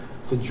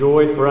It's a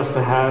joy for us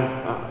to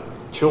have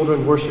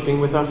children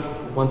worshiping with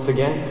us once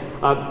again.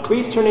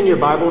 Please turn in your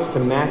Bibles to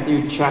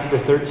Matthew chapter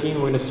 13.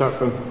 We're going to start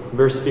from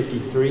verse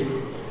 53.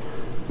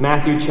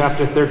 Matthew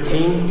chapter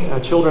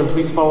 13. Children,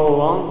 please follow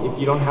along. If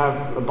you don't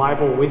have a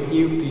Bible with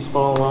you, please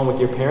follow along with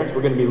your parents.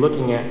 We're going to be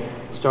looking at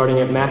starting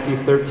at Matthew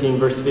 13,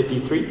 verse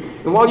 53.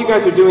 And while you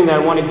guys are doing that,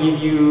 I want to give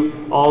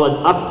you all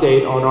an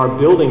update on our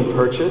building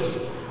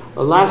purchase.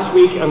 Last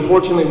week,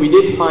 unfortunately, we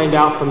did find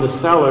out from the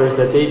sellers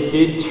that they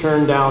did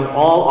turn down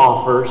all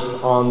offers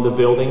on the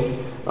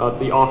building,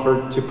 the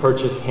offer to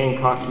purchase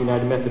Hancock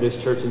United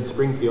Methodist Church in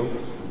Springfield.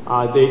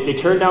 They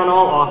turned down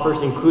all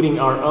offers, including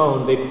our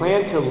own. They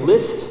plan to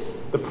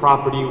list the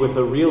property with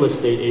a real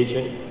estate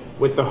agent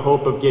with the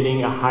hope of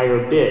getting a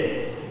higher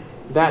bid.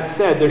 That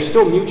said, there's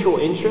still mutual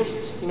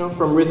interest,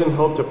 from Risen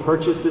Hope to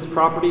purchase this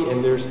property,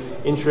 and there's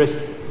interest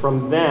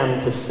from them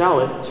to sell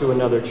it to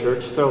another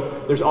church.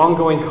 So there's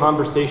ongoing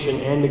conversation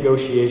and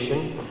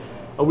negotiation.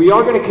 We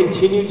are going to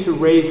continue to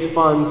raise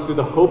funds through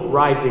the Hope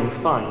Rising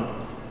Fund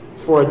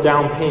for a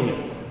down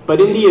payment. But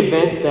in the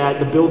event that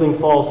the building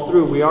falls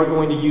through, we are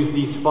going to use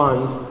these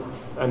funds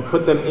and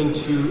put them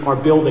into our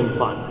building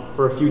fund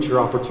for a future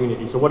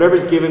opportunity. So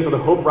whatever's given for the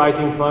Hope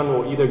Rising Fund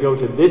will either go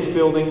to this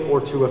building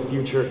or to a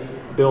future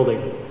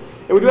building.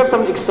 And we do have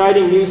some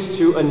exciting news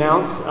to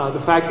announce. The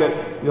fact that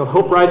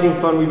Hope Rising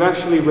Fund, we've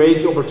actually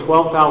raised over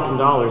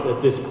 $12,000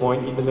 at this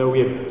point, even though we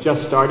have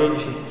just started.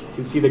 You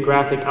can see the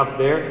graphic up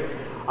there.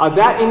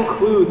 That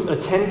includes a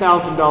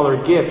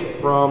 $10,000 gift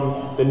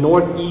from the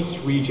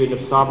Northeast region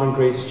of Sovereign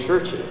Grace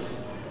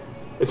churches.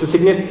 It's a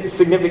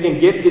significant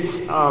gift.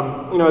 It's,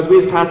 as we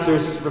as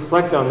pastors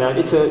reflect on that,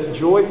 it's a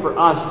joy for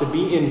us to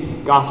be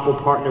in gospel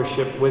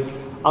partnership with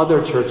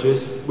other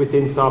churches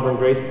within Sovereign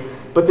Grace.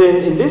 But then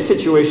in this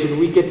situation,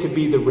 we get to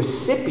be the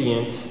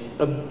recipient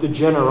of the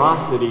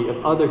generosity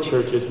of other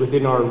churches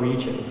within our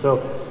region.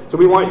 So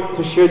we want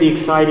to share the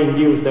exciting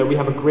news that we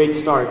have a great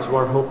start to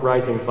our Hope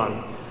Rising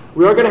Fund.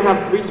 We are going to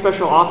have 3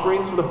 special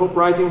offerings for the Hope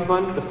Rising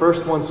Fund. The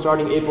first one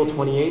starting April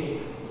 28th.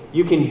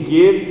 You can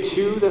give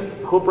to the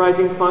Hope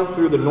Rising Fund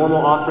through the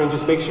normal offering.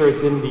 Just make sure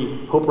it's in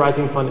the Hope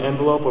Rising Fund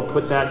envelope or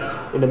put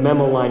that in the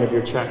memo line of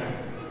your check.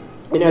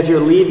 And as you're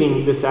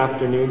leaving this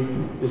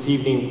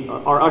evening,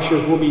 our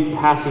ushers will be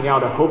passing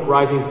out a Hope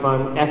Rising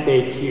Fund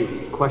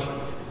FAQ,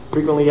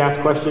 frequently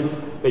asked questions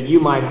that you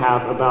might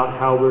have about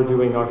how we're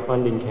doing our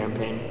funding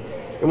campaign.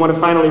 I want to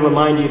finally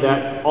remind you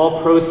that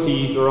all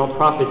proceeds or all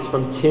profits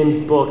from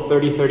Tim's book,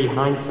 30/30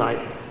 Hindsight,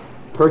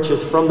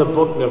 purchased from the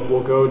Book Nook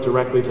will go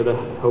directly to the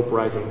Hope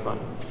Rising Fund.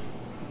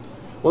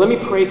 Well, let me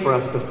pray for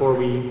us before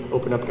we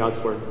open up God's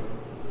Word.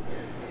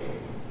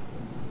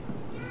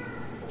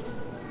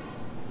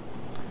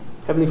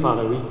 Heavenly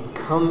Father, we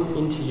come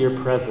into your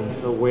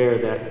presence aware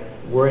that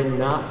were it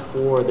not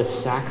for the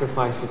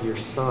sacrifice of your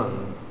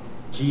Son,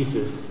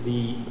 Jesus,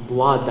 the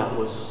blood that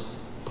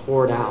was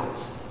poured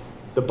out,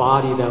 the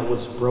body that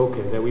was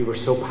broken, that we were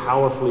so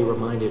powerfully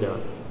reminded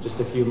of just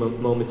a few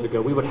moments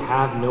ago, we would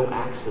have no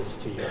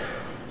access to you.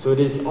 So it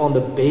is on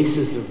the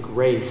basis of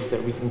grace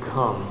that we can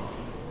come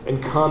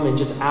and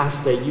just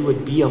ask that you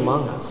would be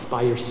among us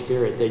by your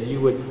Spirit, that you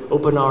would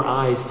open our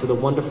eyes to the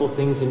wonderful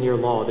things in your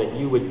law, that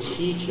you would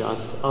teach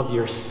us of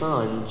your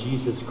Son,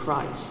 Jesus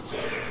Christ,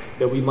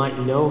 that we might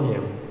know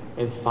him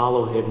and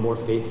follow him more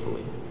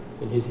faithfully.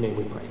 In his name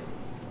we pray.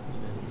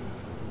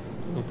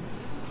 Amen.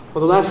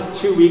 Well, the last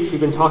 2 weeks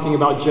we've been talking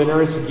about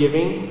generous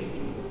giving.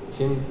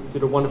 Tim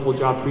did a wonderful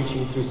job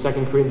preaching through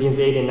 2 Corinthians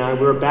 8 and 9.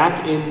 We're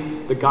back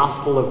in the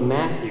Gospel of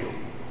Matthew.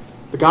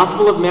 The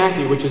Gospel of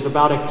Matthew, which is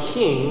about a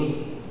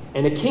king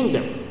and a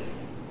kingdom.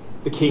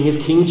 The king is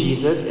King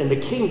Jesus, and the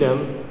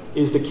kingdom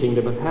is the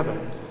kingdom of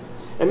heaven.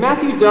 And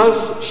Matthew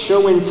does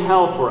show and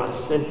tell for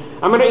us. And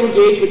I'm going to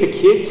engage with the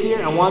kids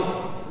here. I want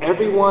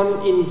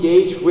everyone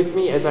engaged with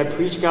me as I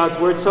preach God's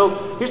word. So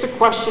here's a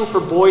question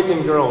for boys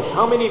and girls.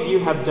 How many of you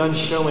have done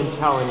show and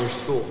tell in your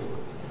school?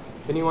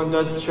 Anyone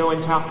does show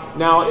and tell?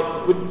 Now,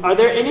 are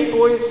there any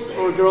boys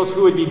or girls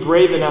who would be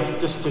brave enough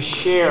just to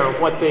share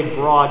what they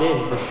brought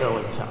in for show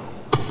and tell?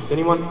 Is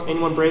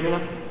anyone brave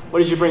enough? What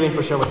did you bring in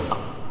for show and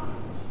tell?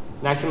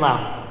 Nice and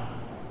loud.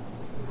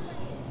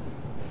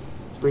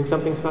 Did you bring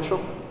something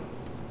special?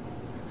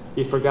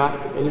 You forgot?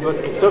 Anybody?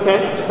 It's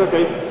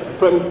okay.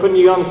 Putting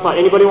you on the spot.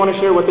 Anybody want to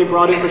share what they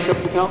brought in for show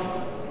and tell?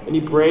 Any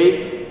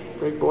brave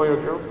boy or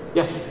girl?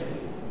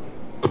 Yes.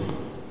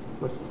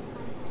 What's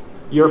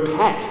your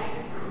pet?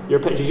 Your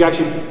pet?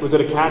 Was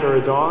it a cat or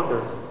a dog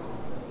or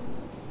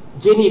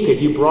guinea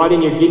pig? You brought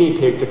in your guinea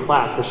pig to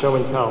class for show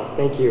and tell.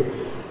 Thank you.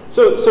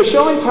 So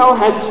show and tell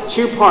has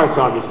 2 parts,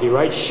 obviously,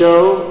 right?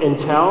 Show and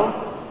tell.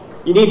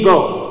 You need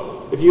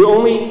both. If you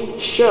only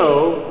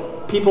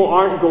show, people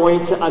aren't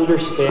going to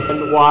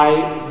understand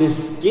why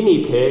this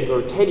guinea pig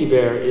or teddy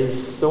bear is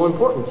so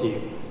important to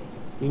you.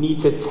 You need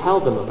to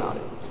tell them about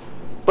it.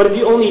 But if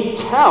you only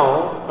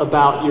tell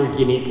about your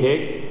guinea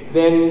pig,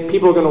 then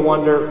people are going to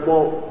wonder,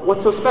 well,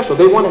 what's so special?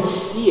 They want to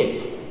see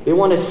it. They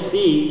want to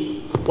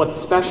see what's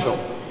special.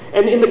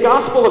 And in the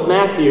Gospel of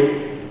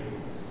Matthew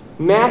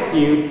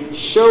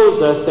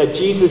shows us that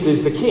Jesus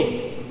is the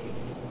king.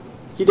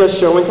 He does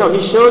show and tell.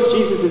 He shows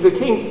Jesus is the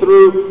king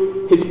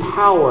through his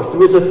power,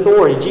 through his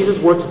authority. Jesus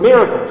works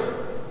miracles,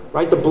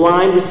 right? The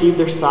blind receive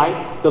their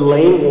sight, the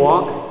lame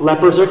walk,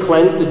 lepers are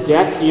cleansed, the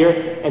deaf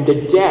hear, and the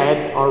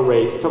dead are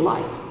raised to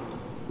life.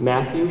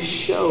 Matthew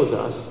shows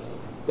us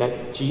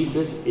that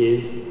Jesus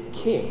is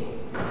king.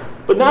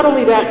 But not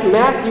only that,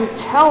 Matthew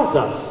tells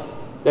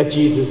us that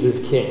Jesus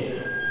is king.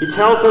 He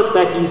tells us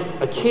that he's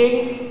a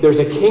king, there's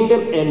a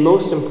kingdom, and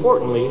most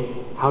importantly,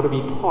 how to be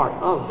part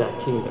of that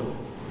kingdom.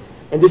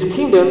 And this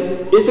kingdom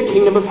is the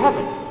kingdom of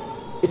heaven.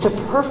 It's a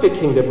perfect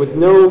kingdom with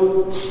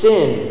no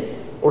sin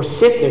or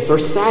sickness or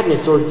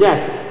sadness or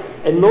death.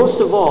 And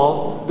most of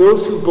all,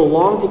 those who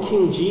belong to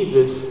King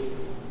Jesus,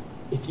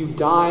 if you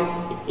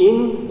die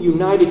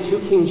united to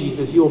King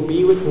Jesus, you'll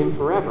be with him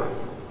forever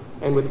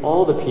and with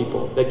all the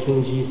people that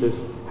King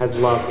Jesus has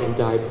loved and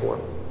died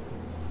for.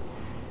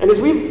 And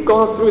as we've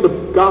gone through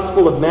the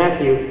Gospel of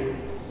Matthew,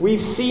 we've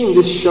seen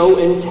this show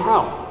and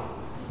tell.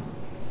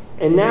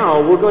 And now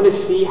we're going to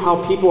see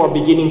how people are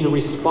beginning to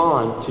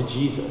respond to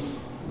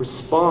Jesus,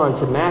 respond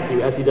to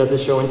Matthew as he does a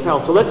show and tell.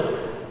 So let's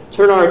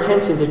turn our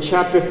attention to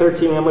chapter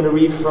 13. I'm going to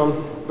read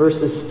from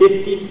verses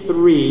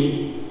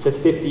 53 to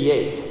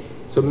 58.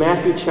 So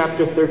Matthew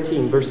chapter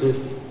 13,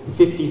 verses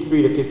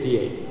 53 to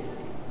 58.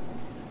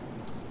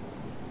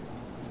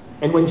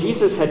 And when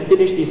Jesus had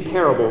finished these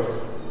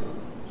parables,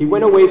 he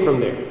went away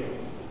from there.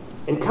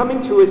 And coming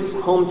to his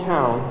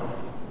hometown,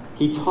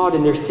 he taught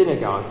in their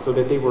synagogue so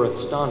that they were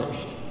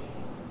astonished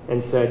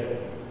and said,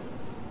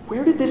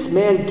 "Where did this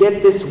man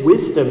get this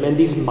wisdom and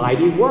these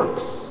mighty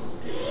works?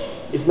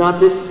 Is not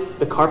this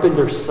the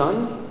carpenter's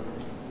son?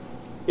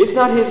 Is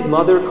not his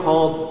mother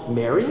called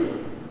Mary?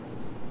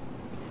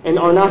 And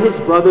are not his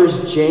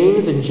brothers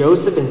James and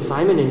Joseph and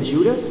Simon and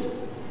Judas?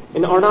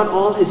 And are not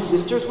all his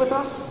sisters with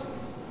us?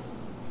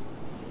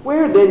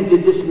 Where then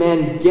did this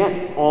man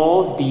get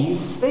all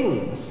these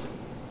things?"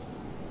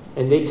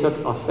 And they took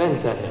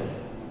offense at him.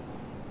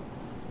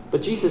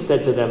 But Jesus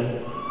said to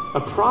them, "A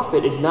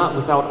prophet is not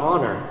without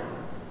honor,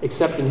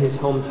 except in his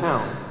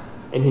hometown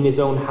and in his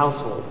own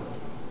household.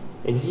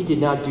 And he did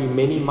not do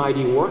many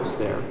mighty works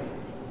there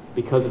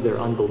because of their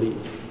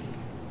unbelief."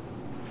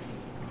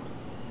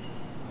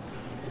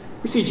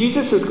 We see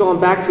Jesus has gone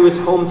back to his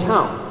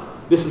hometown.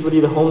 This is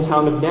really the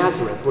hometown of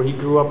Nazareth, where he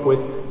grew up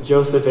with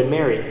Joseph and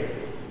Mary.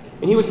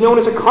 And he was known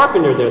as a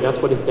carpenter there.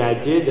 That's what his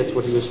dad did. That's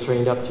what he was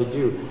trained up to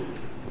do.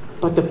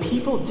 But the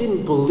people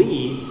didn't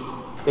believe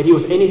that he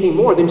was anything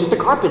more than just a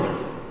carpenter,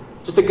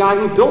 just a guy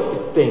who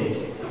built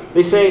things.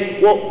 They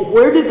say, "Well,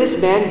 where did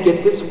this man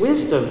get this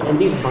wisdom and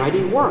these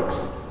mighty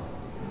works?"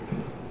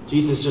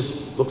 Jesus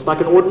just looks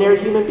like an ordinary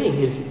human being.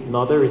 His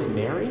mother is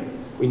Mary.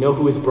 We know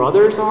who his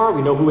brothers are.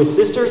 We know who his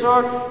sisters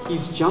are.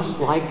 He's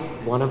just like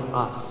one of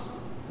us.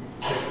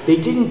 They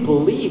didn't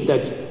believe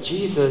that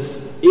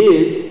Jesus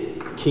is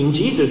King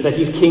Jesus, that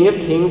he's King of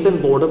Kings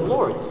and Lord of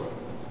Lords.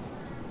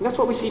 And that's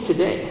what we see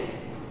today.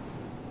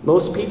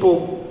 Most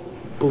people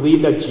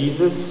believe that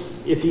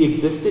Jesus, if he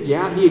existed,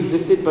 yeah, he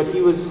existed, but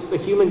he was a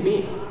human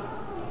being.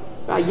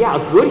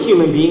 A good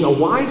human being, a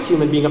wise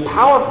human being, a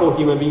powerful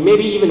human being,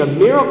 maybe even a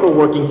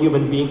miracle-working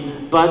human being,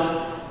 but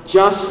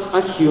just a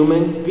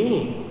human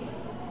being.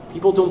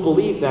 People don't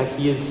believe that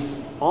he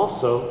is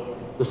also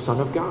the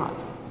Son of God,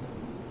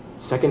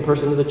 second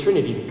person of the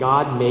Trinity,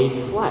 God made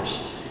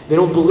flesh. They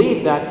don't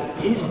believe that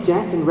his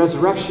death and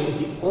resurrection is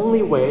the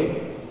only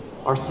way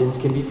our sins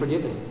can be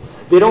forgiven.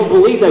 They don't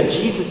believe that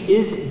Jesus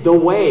is the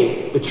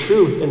way, the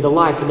truth, and the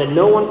life, and that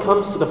no one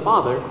comes to the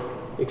Father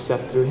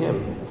except through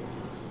him.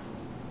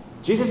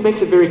 Jesus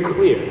makes it very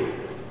clear.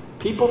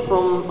 People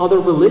from other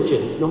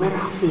religions, no matter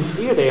how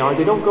sincere they are,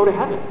 they don't go to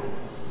heaven.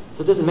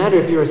 So it doesn't matter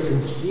if you're a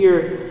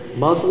sincere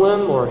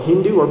Muslim or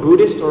Hindu or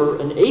Buddhist or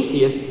an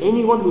atheist.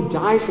 Anyone who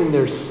dies in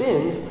their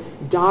sins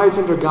dies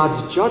under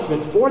God's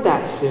judgment for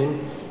that sin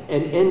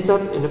and ends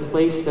up in a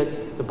place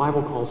that the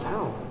Bible calls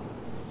hell.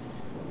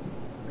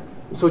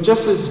 So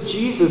just as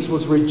Jesus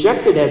was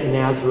rejected at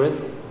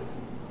Nazareth,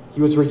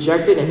 he was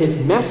rejected, and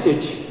his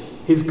message,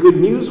 his good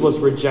news was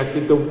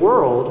rejected, the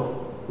world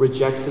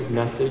rejects his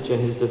message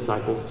and his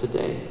disciples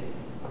today.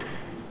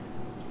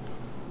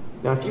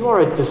 Now, if you are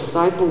a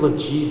disciple of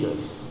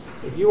Jesus,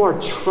 if you are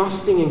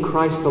trusting in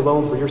Christ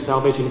alone for your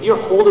salvation, if you're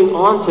holding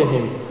on to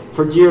him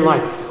for dear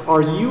life,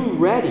 are you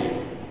ready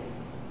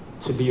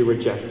to be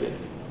rejected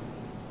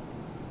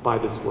by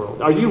this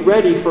world? Are you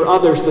ready for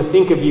others to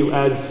think of you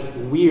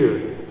as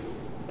weird,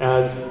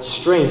 as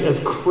strange, as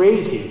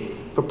crazy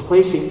for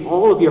placing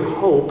all of your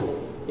hope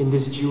in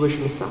this Jewish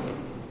Messiah?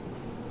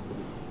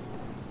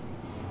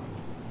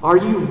 Are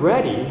you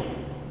ready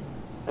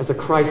as a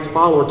Christ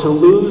follower to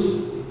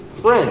lose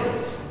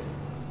friends,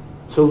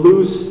 to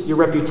lose your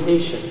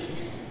reputation?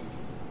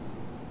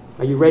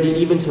 Are you ready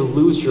even to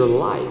lose your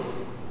life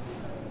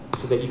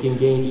so that you can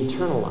gain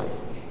eternal life?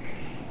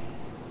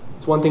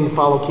 It's one thing to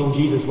follow King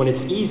Jesus when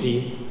it's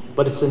easy,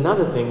 but it's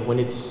another thing when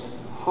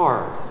it's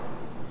hard.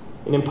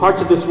 And in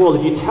parts of this world,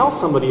 if you tell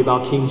somebody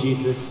about King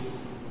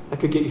Jesus, that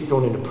could get you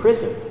thrown into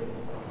prison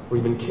or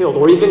even killed.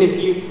 Or even if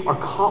you are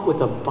caught with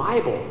a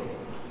Bible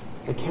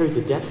that carries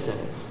a death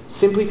sentence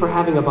simply for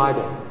having a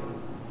Bible.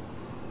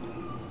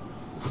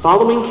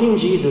 Following King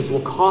Jesus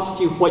will cost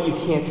you what you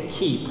can't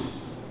keep,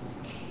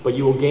 but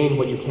you will gain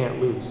what you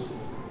can't lose.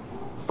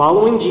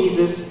 Following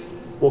Jesus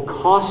will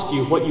cost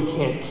you what you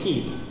can't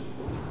keep,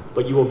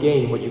 but you will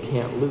gain what you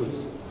can't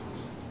lose.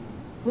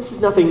 This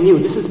is nothing new.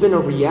 This has been a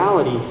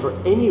reality for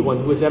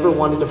anyone who has ever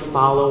wanted to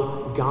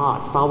follow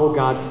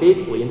God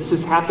faithfully. And this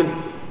has happened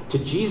to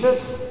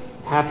Jesus,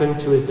 happened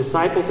to his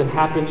disciples, and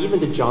happened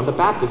even to John the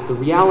Baptist. The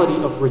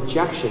reality of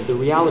rejection, the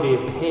reality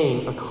of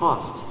paying a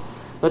cost.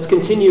 Let's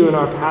continue in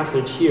our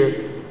passage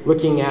here,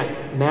 looking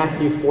at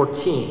Matthew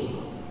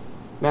 14.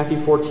 Matthew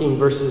 14,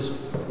 verses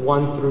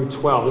 1 through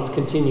 12. Let's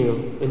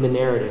continue in the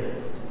narrative.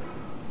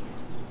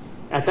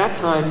 At that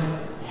time,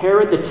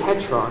 Herod the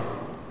Tetrarch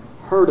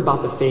heard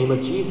about the fame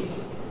of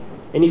Jesus.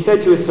 And he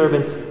said to his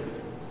servants,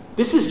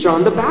 "This is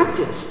John the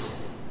Baptist.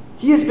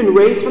 He has been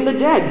raised from the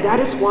dead. That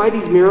is why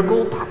these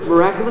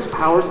miraculous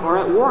powers are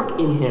at work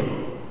in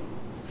him."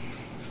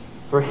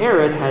 For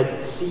Herod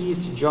had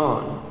seized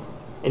John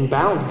and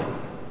bound him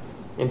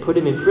and put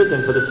him in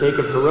prison for the sake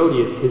of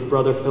Herodias, his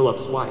brother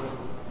Philip's wife,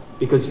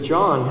 because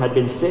John had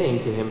been saying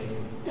to him,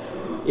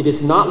 "It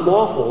is not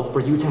lawful for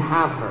you to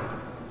have her."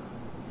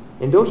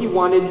 And though he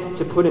wanted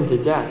to put him to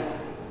death,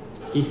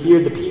 he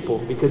feared the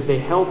people because they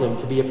held him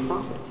to be a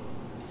prophet.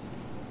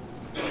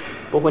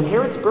 But when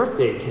Herod's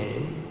birthday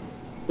came,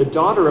 the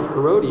daughter of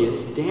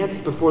Herodias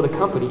danced before the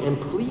company and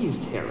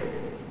pleased Herod,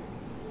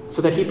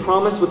 so that he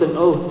promised with an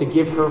oath to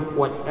give her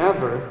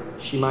whatever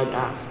she might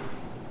ask.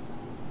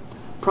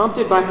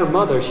 Prompted by her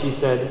mother, she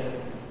said,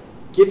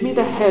 "Give me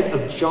the head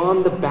of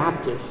John the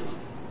Baptist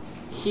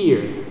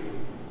here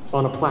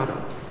on a platter."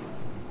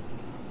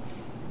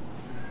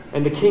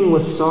 And the king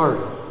was sorry,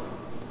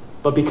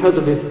 but because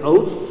of his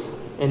oaths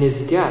and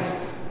his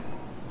guests,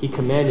 he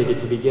commanded it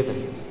to be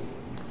given.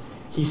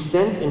 He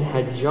sent and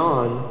had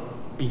John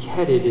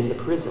beheaded in the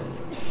prison,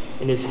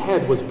 and his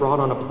head was brought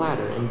on a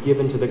platter and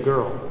given to the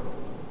girl,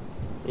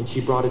 and she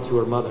brought it to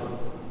her mother.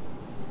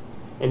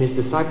 And his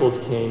disciples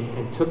came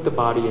and took the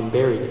body and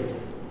buried it,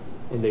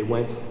 and they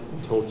went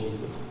and told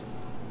Jesus.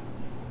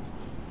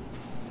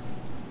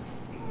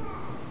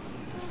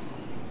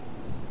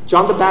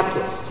 John the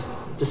Baptist,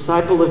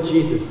 disciple of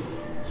Jesus,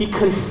 he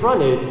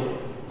confronted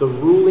the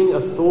ruling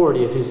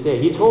authority of his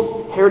day. He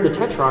told Herod the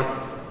Tetrarch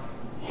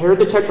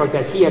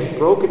that he had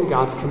broken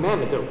God's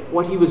commandment, that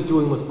what he was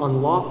doing was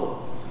unlawful,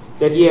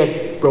 that he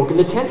had broken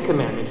the 10th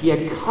commandment, he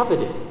had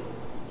coveted.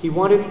 He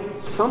wanted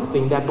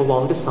something that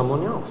belonged to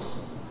someone else.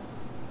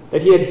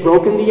 That he had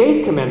broken the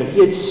 8th commandment, he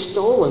had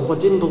stolen what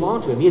didn't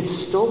belong to him, he had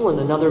stolen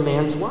another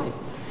man's wife.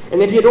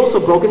 And that he had also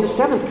broken the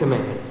 7th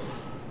commandment,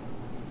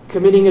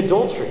 committing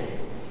adultery.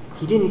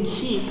 He didn't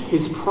keep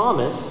his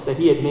promise that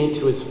he had made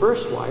to his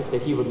first wife,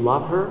 that he would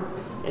love her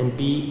and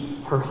be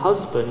her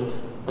husband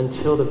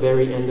until the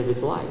very end of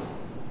his life.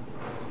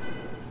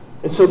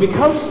 And so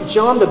because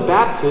John the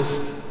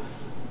Baptist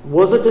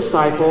was a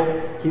disciple,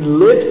 he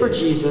lived for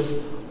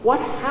Jesus, what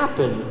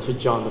happened to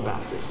John the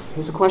Baptist?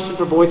 Here's a question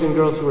for boys and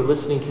girls who are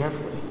listening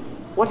carefully.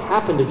 What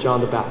happened to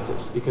John the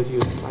Baptist because he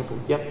was a disciple?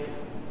 Yep.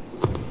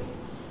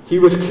 He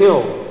was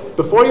killed.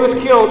 Before he was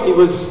killed, he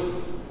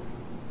was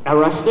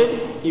arrested,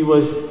 he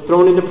was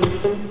thrown into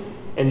prison,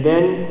 and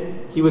then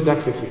he was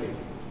executed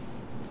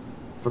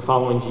for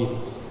following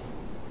Jesus.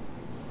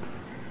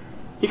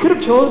 He could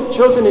have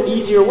chosen an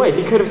easier way.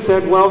 He could have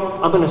said, well,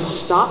 I'm going to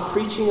stop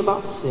preaching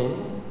about sin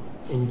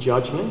and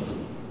judgment.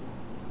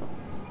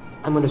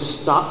 I'm going to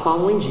stop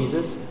following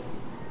Jesus.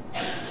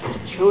 He could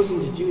have chosen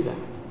to do that.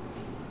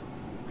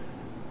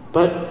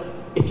 But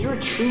if you're a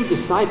true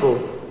disciple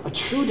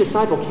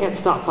can't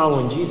stop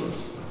following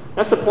Jesus.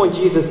 That's the point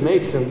Jesus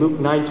makes in Luke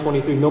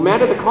 9:23. No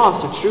matter the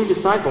cost, a true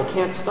disciple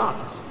can't stop.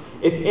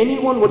 If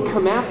anyone would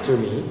come after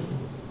me,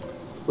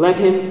 let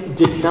him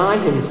deny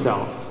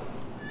himself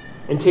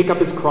and take up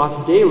his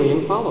cross daily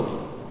and follow me.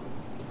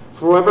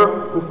 For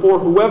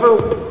whoever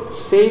would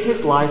save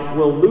his life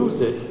will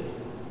lose it,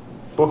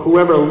 but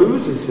whoever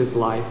loses his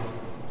life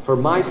for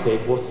my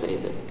sake will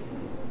save it.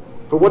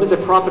 For what does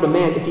it profit a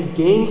man if he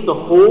gains the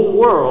whole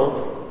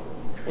world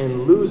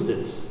and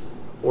loses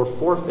or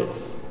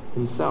forfeits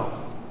himself?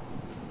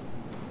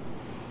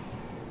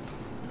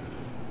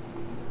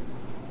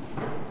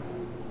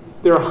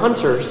 There are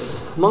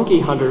hunters,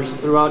 monkey hunters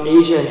throughout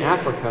Asia and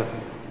Africa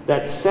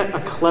that set a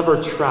clever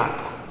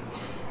trap.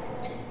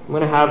 I'm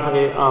going to have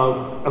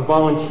a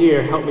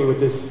volunteer help me with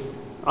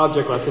this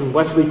object lesson.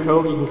 Wesley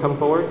Coe, you can come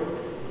forward.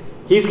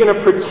 He's going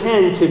to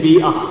pretend to be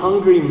a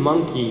hungry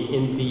monkey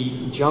in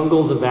the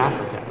jungles of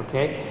Africa,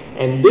 okay?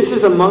 And this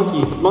is a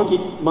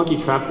monkey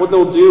trap. What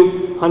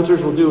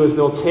hunters will do is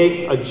they'll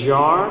take a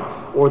jar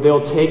or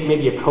they'll take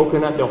maybe a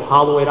coconut, they'll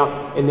hollow it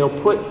out, and they'll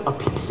put a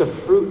piece of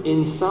fruit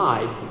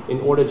inside in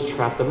order to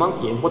trap the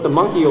monkey. And what the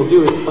monkey will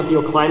do is the monkey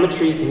will climb a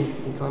tree. Can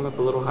you climb up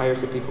a little higher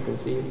so people can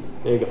see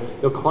it? There you go.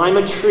 They'll climb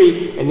a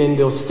tree, and then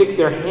they'll stick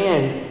their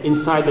hand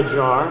inside the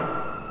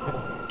jar,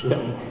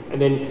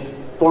 and then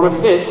form a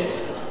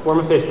fist,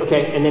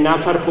 okay, and then now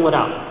try to pull it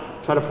out.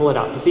 Try to pull it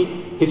out. You see,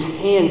 his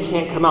hand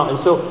can't come out. And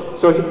so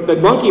the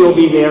monkey will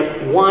be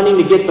there wanting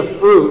to get the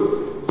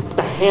fruit.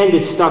 The hand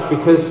is stuck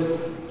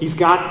because he's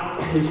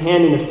got his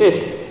hand in a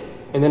fist.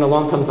 And then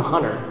along comes the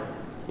hunter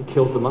and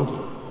kills the monkey.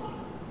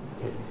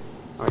 Okay.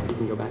 All right, you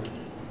can go back.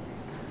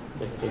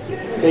 Thank you.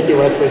 Thank you,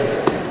 Wesley.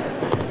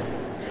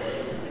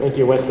 Thank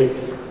you, Wesley.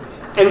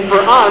 And for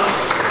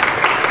us,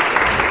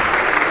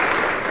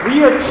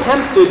 we are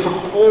tempted to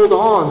hold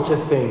on to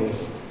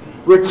things.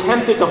 We're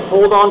tempted to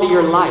hold on to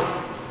your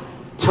life,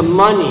 to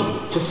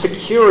money, to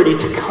security,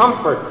 to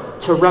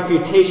comfort, to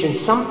reputation.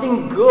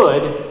 Something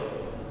good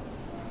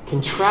can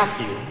trap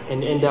you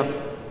and end up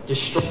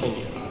destroying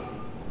you.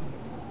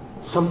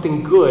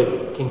 Something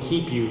good can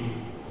keep you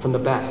from the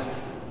best.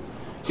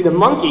 See, the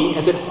monkey,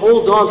 as it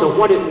holds on to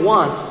what it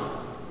wants,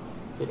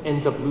 it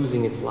ends up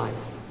losing its life.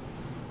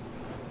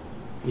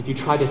 And if you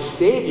try to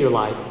save your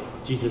life,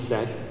 Jesus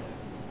said,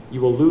 you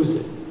will lose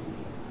it.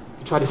 If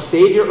you try to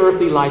save your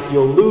earthly life,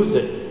 you'll lose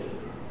it.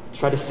 If you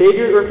try to save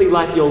your earthly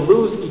life, you'll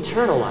lose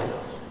eternal life.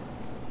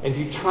 And if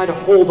you try to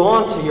hold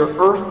on to your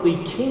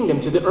earthly kingdom,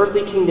 to the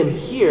earthly kingdom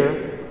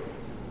here,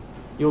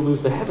 you'll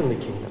lose the heavenly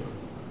kingdom.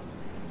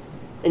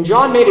 And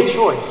John made a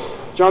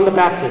choice. John the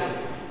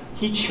Baptist,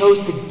 he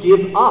chose to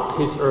give up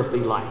his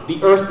earthly life,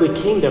 the earthly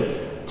kingdom,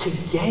 to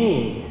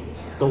gain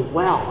the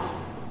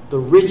wealth, the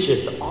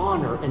riches, the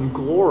honor, and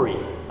glory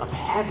of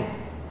heaven.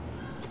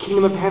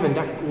 Kingdom of heaven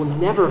that will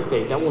never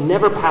fade, that will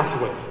never pass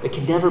away, that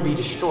can never be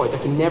destroyed,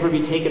 that can never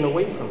be taken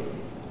away from you.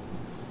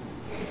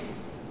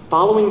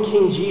 Following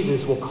King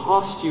Jesus will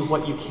cost you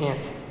what you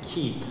can't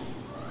keep,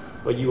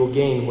 but you will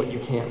gain what you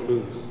can't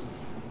lose.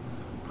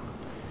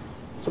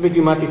 Some of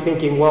you might be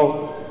thinking,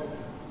 well,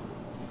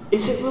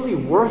 is it really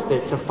worth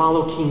it to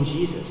follow King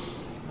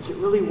Jesus? Is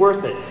it really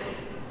worth it?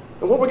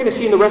 And what we're going to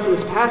see in the rest of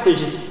this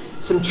passage is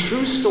some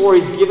true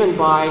stories given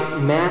by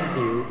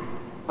Matthew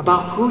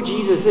about who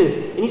Jesus is.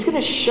 And he's going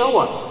to show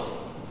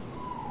us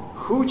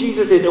who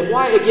Jesus is and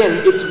why,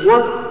 again, it's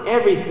worth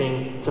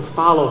everything to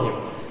follow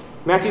him.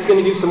 Matthew's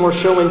going to do some more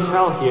show and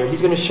tell here.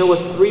 He's going to show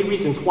us 3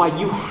 reasons why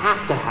you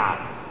have to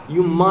have,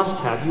 you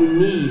must have, you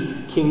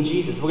need King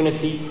Jesus. We're going to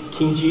see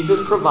King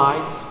Jesus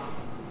provides,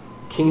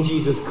 King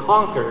Jesus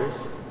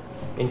conquers,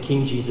 and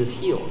King Jesus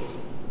heals.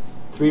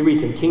 3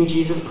 reasons. King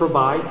Jesus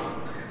provides,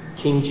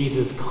 King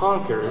Jesus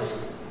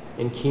conquers,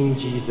 and King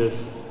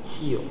Jesus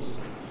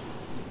heals.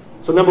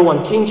 So number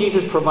 1, King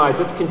Jesus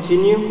provides. Let's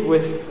continue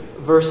with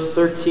verse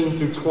 13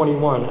 through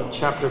 21 of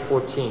chapter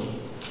 14.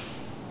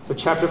 So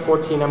chapter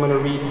 14, I'm going to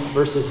read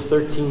verses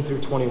 13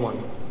 through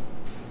 21.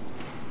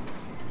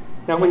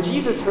 Now when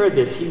Jesus heard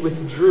this, he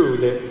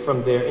withdrew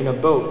from there in a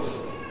boat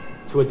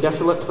to a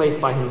desolate place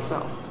by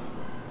himself.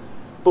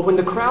 But when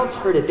the crowds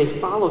heard it, they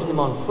followed him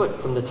on foot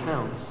from the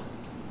towns.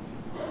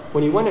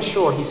 When he went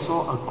ashore, he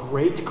saw a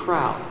great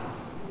crowd,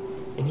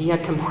 and he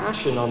had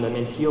compassion on them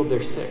and healed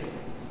their sick.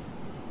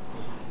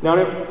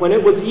 Now, when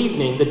it was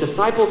evening, the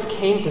disciples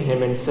came to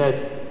him and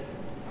said,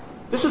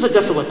 "This is a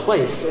desolate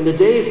place, and the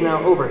day is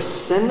now over.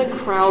 Send the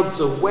crowds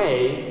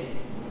away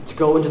to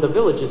go into the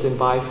villages and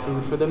buy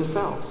food for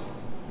themselves."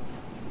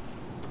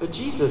 But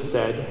Jesus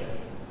said,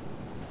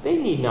 "They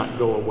need not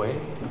go away.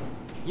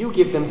 You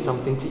give them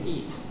something to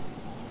eat."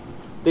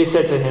 They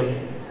said to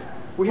him,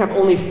 "We have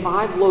only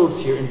 5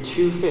 loaves here and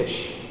 2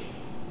 fish."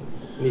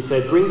 And he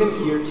said, "Bring them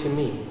here to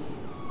me."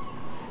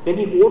 Then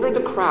he ordered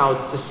the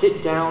crowds to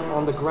sit down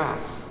on the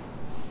grass.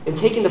 And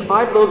taking the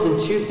 5 loaves and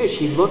 2 fish,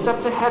 he looked up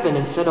to heaven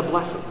and said a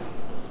blessing.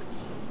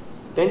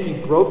 Then he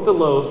broke the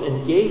loaves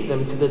and gave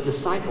them to the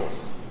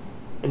disciples,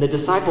 and the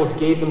disciples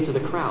gave them to the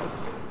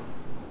crowds.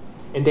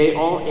 And they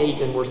all ate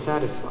and were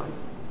satisfied.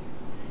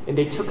 And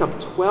they took up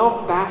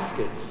 12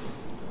 baskets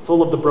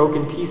full of the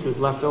broken pieces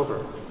left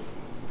over.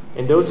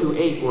 And those who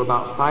ate were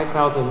about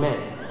 5,000 men,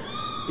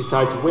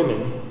 besides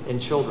women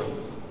and children.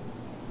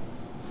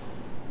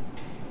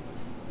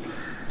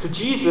 So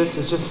Jesus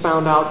has just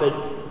found out that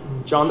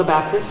John the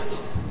Baptist,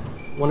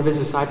 one of his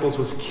disciples,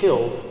 was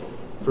killed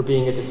for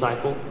being a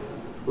disciple,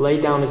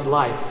 laid down his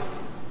life.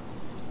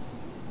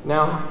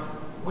 Now,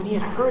 when he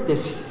had heard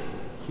this,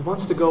 he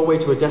wants to go away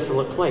to a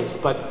desolate place,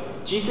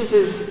 but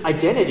Jesus'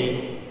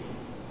 identity,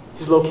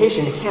 his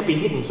location, it can't be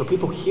hidden. So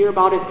people hear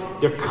about it,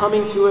 they're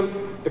coming to him,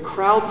 the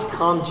crowds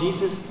come,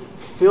 Jesus,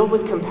 filled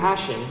with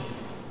compassion,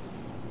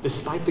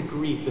 despite the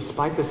grief,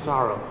 despite the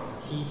sorrow,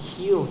 he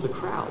heals the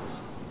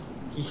crowds.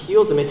 He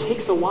heals them. It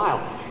takes a while,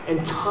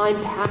 and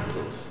time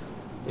passes,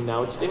 and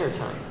now it's dinner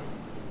time.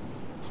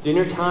 It's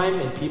dinner time,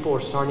 and people are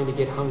starting to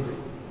get hungry.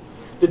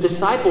 The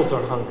disciples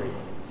are hungry,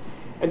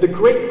 and the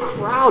great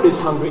crowd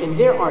is hungry, and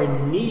there are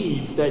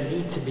needs that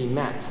need to be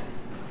met.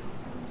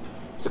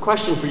 It's a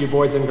question for you,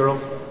 boys and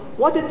girls.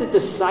 What did the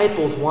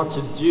disciples want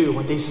to do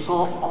when they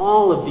saw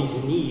all of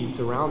these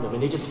needs around them,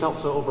 and they just felt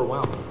so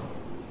overwhelmed?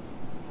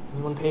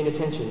 Anyone paying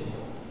attention?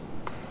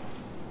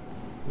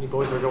 Any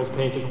boys or girls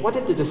paying attention? What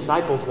did the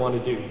disciples want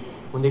to do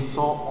when they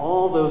saw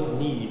all those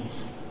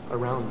needs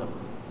around them?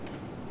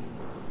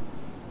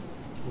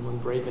 Anyone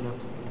brave enough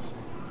to answer?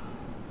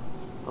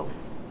 Oh,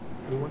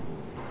 anyone?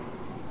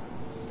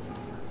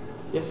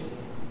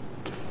 Yes?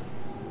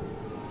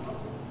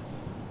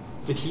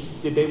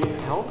 Did they want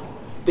to help?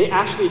 They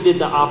actually did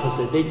the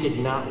opposite. They did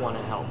not want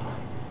to help.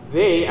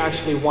 They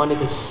actually wanted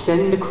to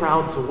send the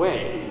crowds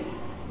away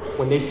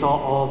when they saw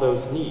all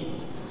those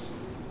needs.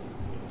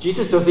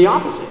 Jesus does the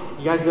opposite.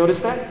 You guys notice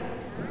that?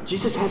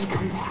 Jesus has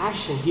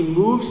compassion. He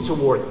moves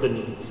towards the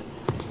needs.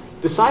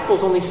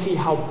 Disciples only see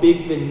how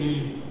big the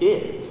need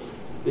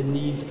is, the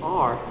needs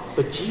are,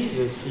 but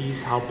Jesus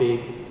sees how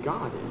big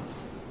God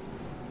is.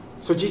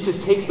 So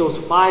Jesus takes those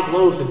 5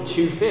 loaves and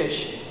 2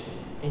 fish,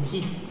 and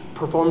he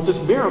performs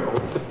this miracle,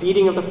 the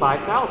feeding of the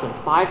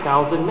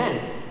 5,000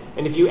 men.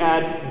 And if you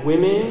add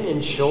women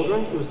and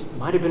children,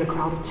 might have been a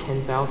crowd of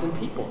 10,000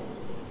 people.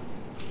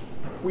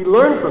 We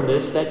learn from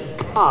this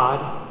that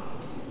God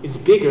is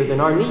bigger than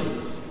our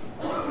needs.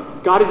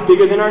 God is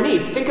bigger than our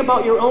needs. Think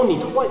about your own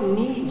needs. What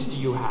needs do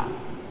you have?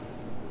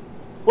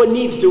 What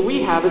needs do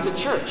we have as a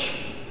church?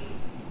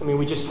 I mean,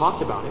 we just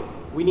talked about it.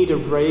 We need to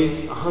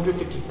raise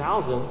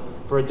 $150,000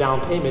 for a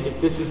down payment if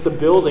this is the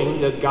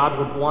building that God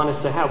would want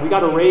us to have. We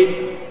got to raise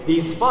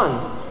these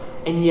funds.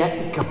 And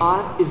yet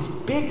God is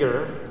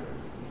bigger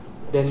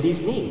than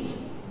these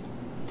needs.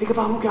 Think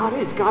about who God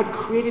is. God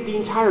created the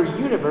entire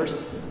universe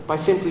by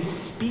simply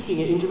speaking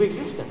it into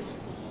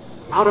existence.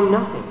 Out of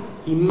nothing.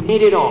 He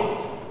made it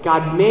all.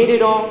 God made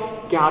it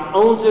all. God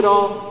owns it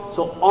all.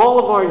 So all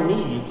of our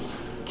needs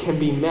can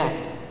be met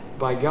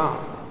by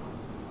God.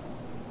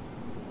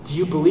 Do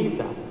you believe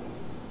that?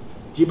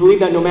 Do you believe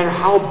that no matter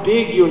how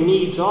big your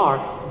needs are,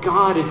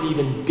 God is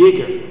even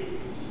bigger?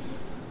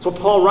 So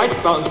Paul writes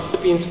about in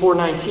Philippians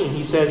 4:19.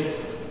 He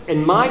says,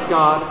 "And my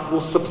God will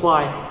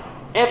supply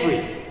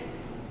every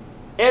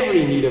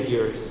need of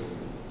yours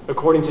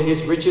according to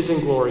his riches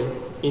and glory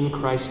in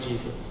Christ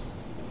Jesus."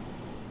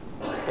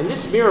 And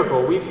this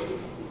miracle, we've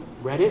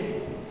read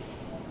it.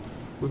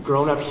 We've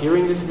grown up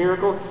hearing this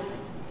miracle.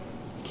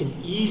 It can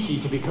be easy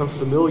to become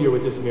familiar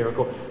with this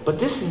miracle. But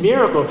this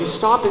miracle, if you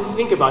stop and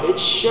think about it, it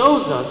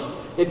shows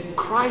us that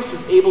Christ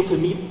is able to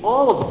meet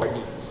all of our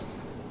needs,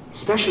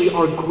 especially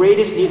our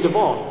greatest needs of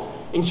all.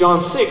 In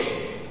John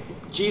 6,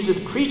 Jesus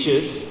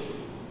preaches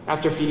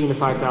after feeding the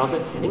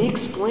 5,000, and he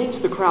explains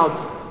to the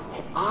crowds,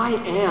 "I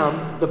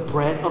am the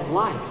bread of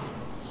life.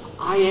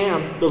 I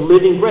am the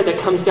living bread that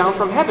comes down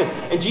from heaven."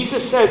 And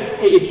Jesus says,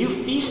 hey, if you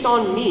feast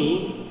on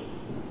me,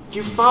 if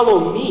you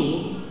follow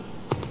me,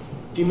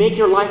 if you make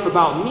your life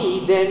about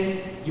me, then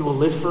you will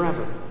live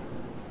forever.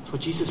 That's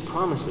what Jesus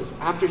promises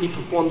after he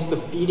performs the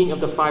feeding of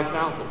the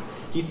 5,000.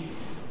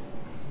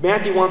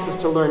 Matthew wants us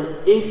to learn,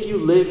 if you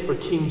live for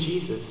King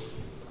Jesus,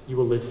 you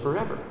will live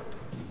forever.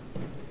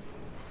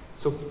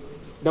 So,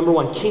 number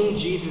 1, King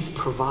Jesus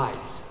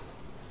provides.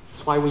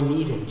 That's why we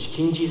need him.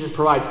 King Jesus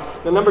provides.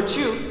 Now, number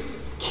 2,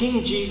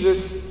 King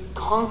Jesus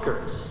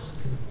conquers.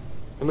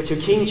 Number 2,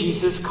 King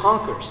Jesus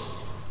conquers.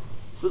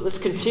 So let's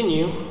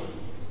continue.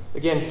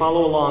 Again,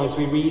 follow along as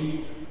we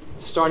read,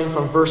 starting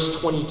from verse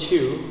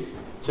 22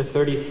 to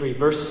 33.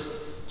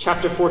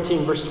 Chapter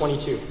 14, verse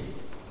 22.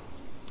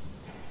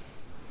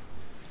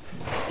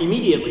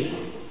 Immediately,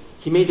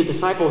 he made the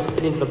disciples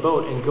get into the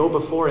boat and go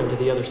before him to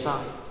the other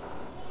side,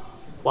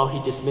 while he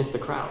dismissed the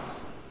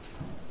crowds.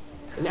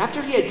 And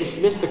after he had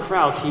dismissed the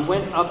crowds, he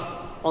went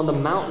up on the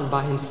mountain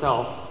by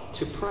himself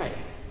to pray.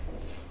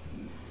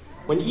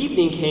 When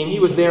evening came, he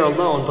was there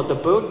alone, but the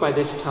boat by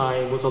this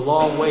time was a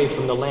long way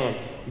from the land,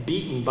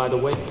 beaten by the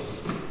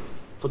waves,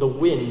 for the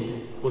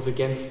wind was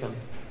against them.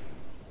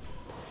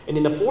 And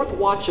in the 4th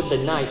watch of the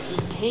night, he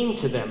came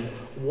to them,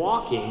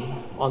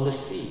 walking on the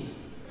sea.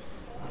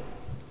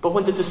 But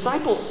when the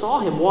disciples saw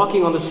him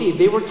walking on the sea,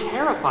 they were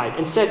terrified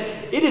and said,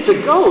 "It is a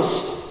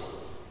ghost!"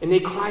 And they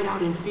cried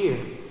out in fear.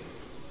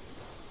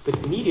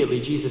 But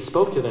immediately Jesus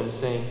spoke to them,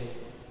 saying,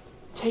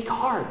 "Take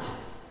heart,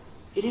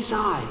 it is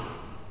I.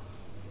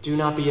 Do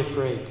not be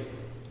afraid."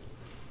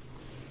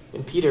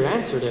 And Peter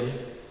answered him,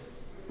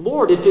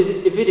 "Lord, if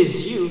it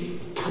is you,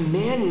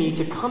 command me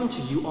to come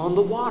to you on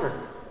the water."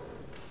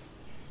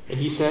 And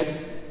he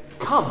said,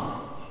 "Come."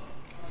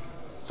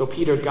 So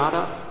Peter got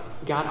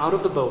out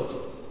of the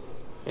boat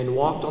and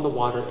walked on the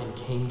water and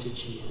came to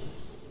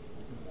Jesus.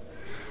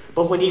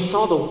 But when he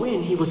saw the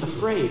wind, he was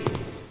afraid,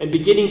 and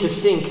beginning to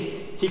sink,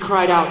 he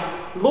cried out,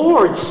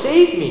 "Lord,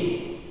 save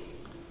me!"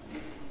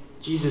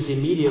 Jesus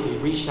immediately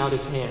reached out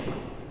his hand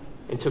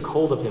and took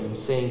hold of him,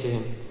 saying to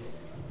him,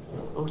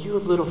 "Oh, you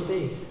of little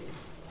faith,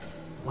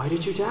 why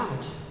did you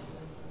doubt?"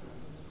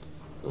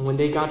 And when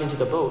they got into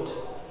the boat,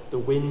 the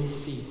wind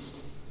ceased.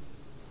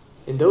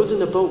 And those in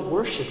the boat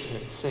worshipped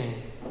him, saying,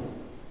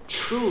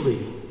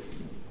 "Truly,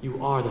 you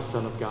are the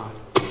Son of God."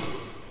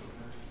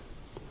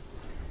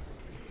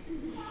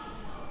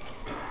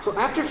 So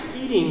after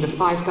feeding the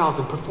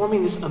 5,000,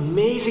 performing this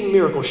amazing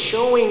miracle,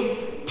 showing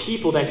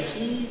people that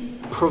he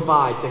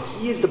provides, that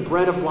he is the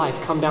bread of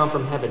life come down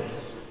from heaven,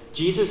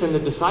 Jesus and the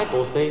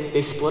disciples,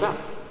 they split up.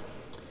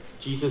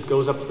 Jesus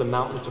goes up to the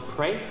mountain to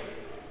pray,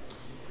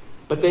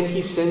 but then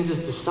he sends his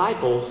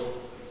disciples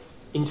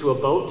into a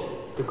boat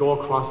to go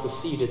across the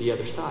sea to the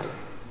other side.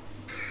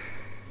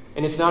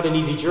 And it's not an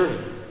easy journey.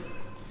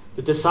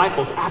 The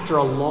disciples, after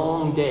a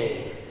long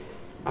day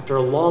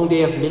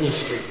of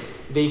ministry,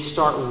 they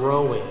start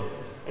rowing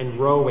and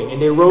rowing,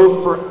 and they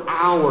rowed for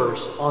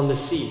hours on the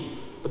sea,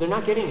 but they're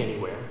not getting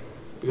anywhere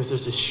because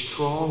there's a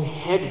strong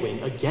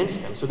headwind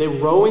against them. So they're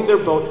rowing their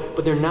boat,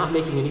 but they're not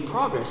making any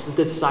progress.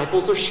 The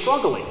disciples are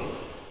struggling.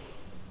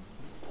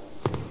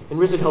 In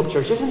Risen Hope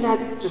Church, isn't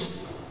that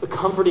just a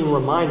comforting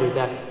reminder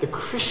that the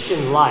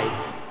Christian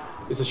life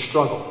is a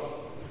struggle?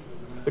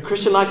 The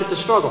Christian life is a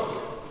struggle.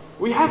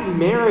 We have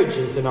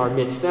marriages in our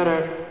midst that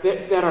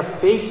are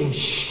facing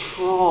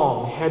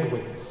strong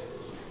headwinds.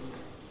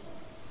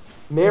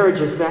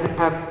 Marriages that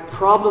have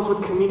problems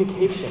with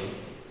communication,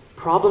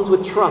 problems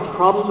with trust,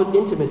 problems with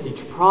intimacy,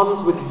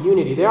 problems with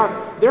unity. There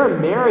are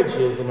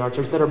marriages in our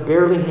church that are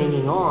barely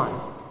hanging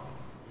on.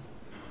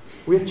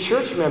 We have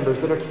church members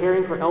that are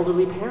caring for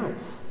elderly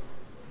parents.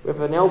 We have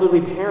an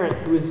elderly parent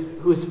who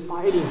is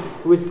fighting,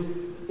 who is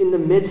in the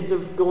midst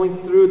of going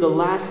through the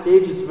last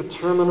stages of a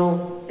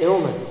terminal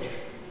illness.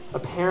 A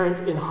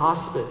parent in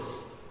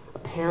hospice, a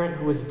parent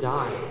who has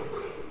died.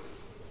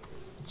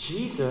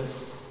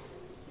 Jesus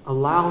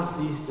allows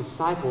these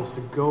disciples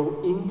to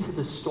go into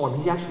the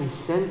storm. He actually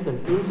sends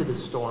them into the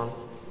storm,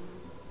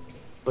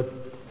 but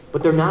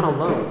they're not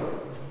alone.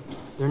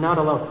 They're not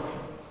alone.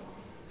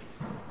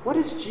 What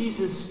is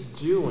Jesus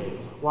doing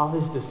while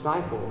his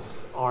disciples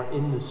are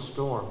in the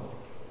storm,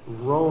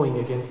 rowing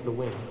against the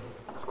wind?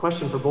 It's a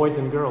question for boys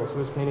and girls.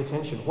 Who's paying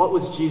attention? What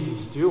was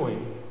Jesus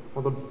doing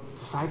while the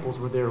disciples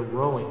were there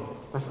rowing?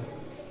 Listen.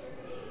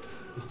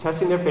 He's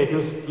testing their faith.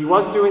 He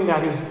was doing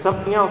that. There's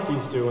something else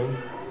he's doing.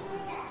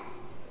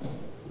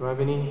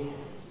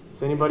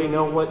 Does anybody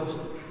know what?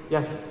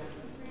 Yes.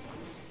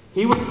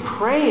 He was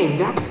praying.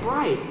 That's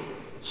right.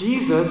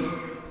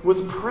 Jesus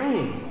was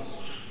praying.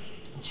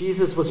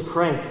 Jesus was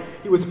praying.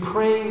 He was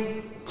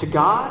praying to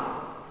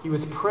God. He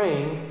was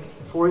praying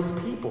for his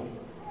people.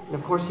 And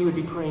of course, he would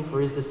be praying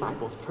for his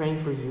disciples, praying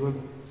for you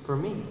and for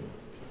me.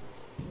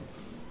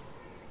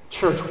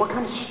 Church, what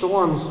kind of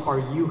storms are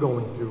you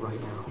going through right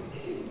now?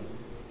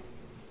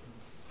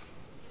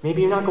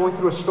 Maybe you're not going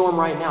through a storm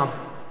right now,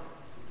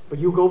 but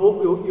you'll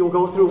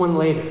go through one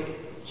later.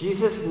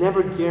 Jesus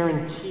never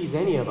guarantees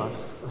any of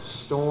us a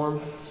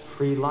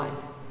storm-free life.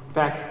 In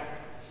fact,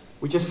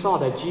 we just saw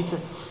that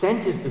Jesus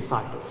sent his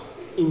disciples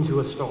into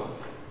a storm.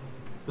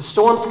 The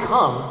storms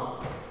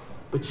come,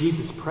 but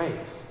Jesus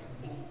prays.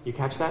 You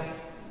catch that?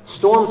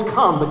 Storms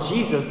come, but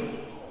Jesus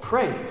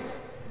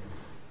prays.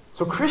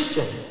 So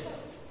Christian,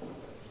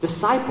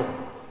 disciple,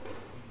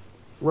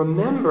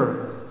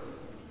 remember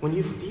when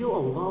you feel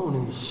alone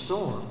in the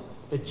storm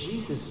that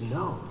Jesus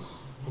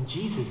knows and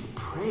Jesus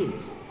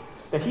prays,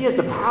 that he has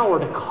the power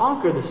to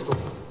conquer the storm,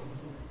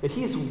 that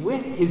he is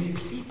with his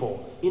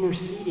people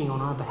interceding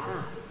on our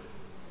behalf.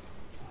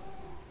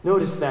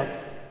 Notice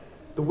that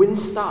the wind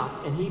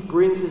stopped and he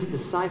brings his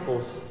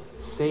disciples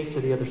safe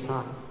to the other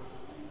side.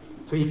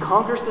 So he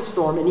conquers the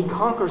storm and he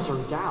conquers our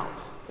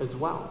doubt as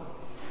well.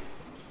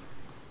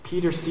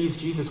 Peter sees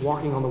Jesus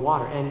walking on the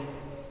water, and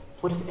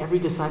where does every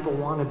disciple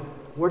want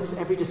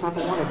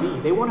to be?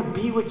 They want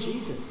to be with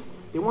Jesus.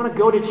 They want to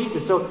go to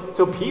Jesus.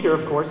 So Peter,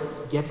 of course,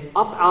 gets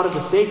up out of the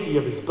safety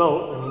of his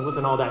boat. I mean, it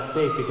wasn't all that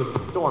safe because of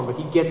the storm, but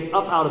he gets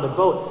up out of the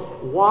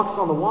boat, walks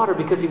on the water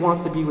because he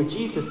wants to be with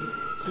Jesus.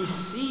 He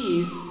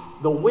sees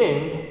the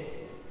wind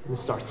and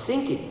starts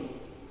sinking.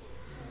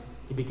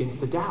 He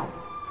begins to doubt.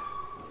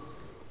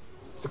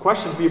 It's a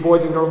question for you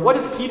boys and girls. What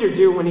does Peter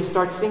do when he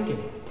starts sinking?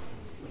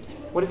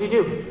 What does he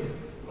do?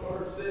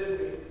 Lord, save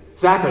me.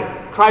 Exactly.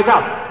 Cries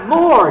out,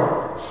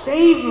 Lord,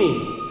 save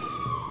me.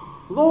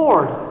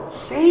 Lord,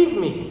 save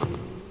me.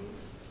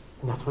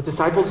 And that's what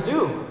disciples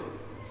do.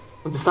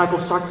 When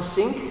disciples start to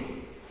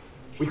sink,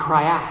 we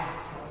cry out.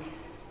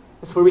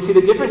 That's where we see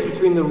the difference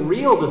between the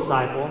real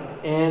disciple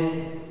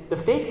and the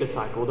fake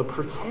disciple, the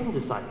pretend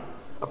disciple.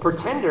 A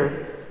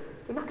pretender,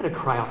 they're not going to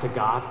cry out to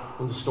God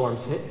when the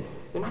storms hit.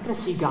 They're not going to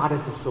see God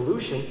as the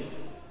solution.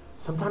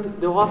 Sometimes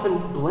they'll often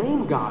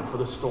blame God for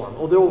the storm,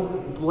 or they'll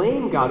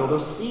blame God, or they'll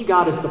see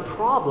God as the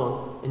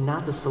problem and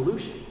not the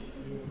solution.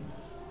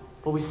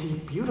 What we see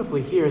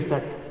beautifully here is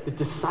that the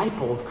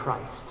disciple of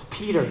Christ,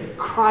 Peter,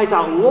 cries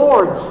out,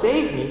 Lord,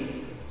 save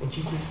me. And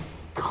Jesus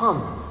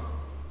comes,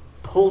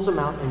 pulls him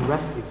out, and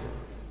rescues him.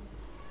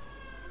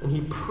 And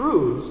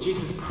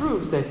Jesus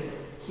proves that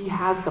he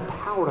has the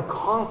power to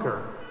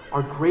conquer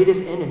our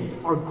greatest enemies,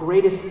 our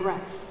greatest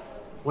threats,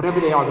 whatever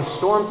they are, the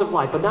storms of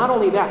life. But not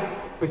only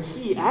that, but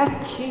he,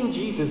 as King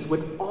Jesus,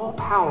 with all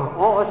power,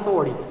 all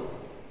authority,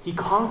 he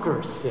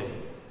conquers sin.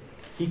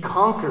 He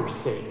conquers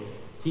Satan.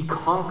 He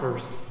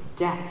conquers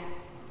death.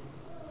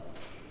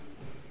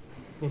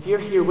 If you're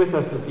here with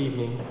us this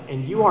evening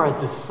and you are a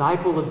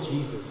disciple of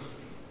Jesus,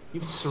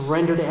 you've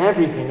surrendered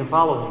everything to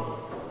follow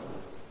him,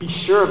 be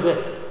sure of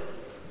this.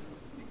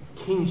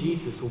 King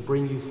Jesus will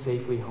bring you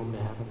safely home to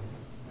heaven.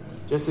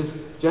 Just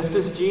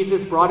as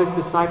Jesus brought his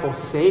disciples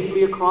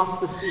safely across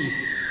the sea,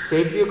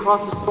 safely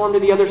across the storm to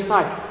the other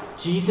side,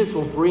 Jesus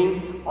will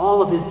bring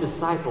all of his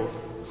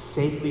disciples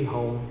safely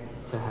home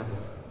to heaven.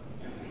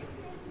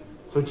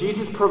 So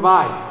Jesus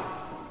provides.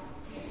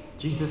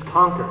 Jesus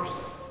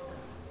conquers.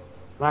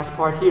 Last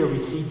part here, we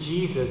see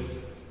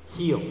Jesus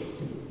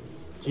heals.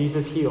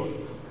 Jesus heals.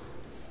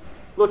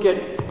 Look at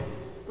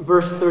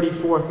verse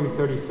 34 through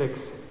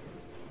 36.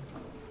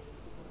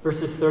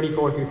 Verses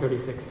 34 through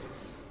 36.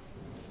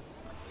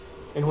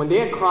 And when they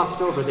had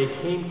crossed over, they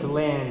came to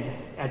land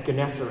at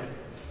Gennesaret.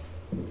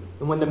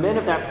 And when the men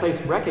of that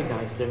place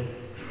recognized him,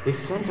 they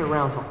sent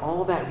around to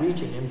all that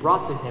region and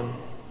brought to him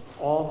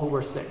all who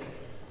were sick,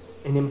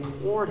 and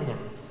implored him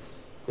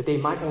that they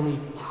might only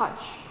touch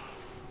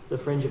the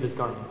fringe of his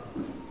garment.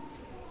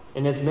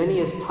 And as many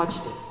as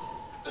touched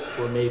it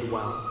were made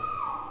well.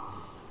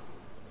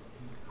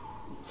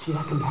 See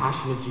that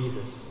compassion of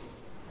Jesus.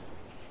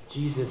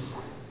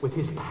 Jesus, with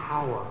his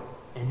power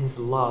and his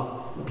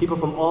love, people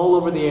from all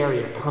over the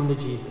area come to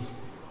Jesus.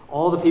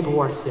 All the people who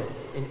are sick,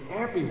 and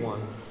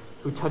everyone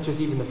who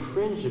touches even the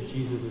fringe of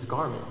Jesus'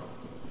 garment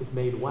is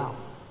made well.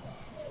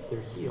 They're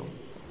healed.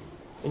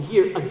 And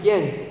here,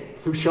 again,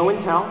 through show and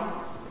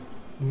tell,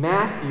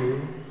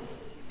 Matthew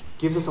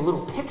gives us a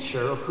little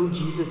picture of who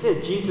Jesus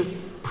is. Jesus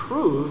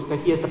proves that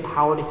he has the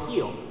power to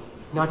heal,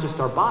 not just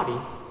our body,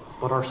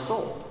 but our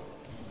soul.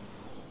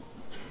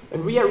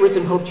 And we at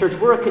Risen Hope Church,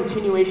 we're a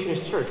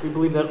continuationist church. We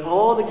believe that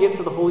all the gifts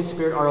of the Holy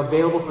Spirit are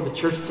available for the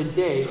church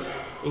today,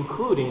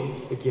 including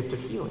the gift of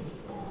healing.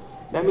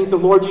 That means the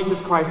Lord Jesus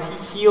Christ,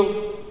 he heals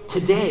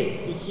today.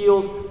 He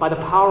heals by the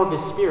power of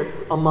his Spirit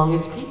among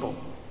his people.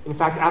 In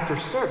fact, after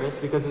service,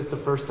 because it's the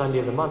first Sunday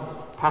of the month,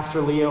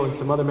 Pastor Leo and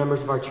some other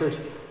members of our church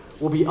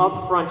will be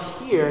up front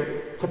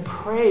here to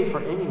pray for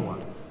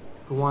anyone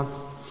who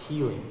wants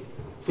healing.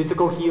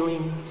 Physical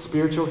healing,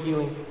 spiritual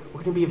healing.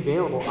 We're going to be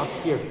available up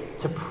here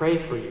to pray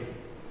for you.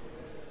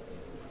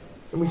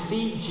 And we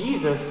see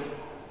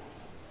Jesus,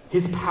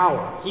 his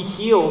power. He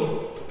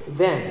healed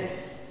then.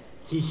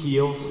 He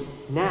heals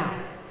now.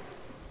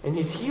 And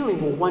his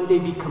healing will one day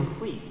be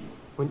complete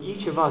when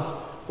each of us,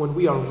 when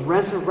we are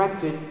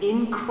resurrected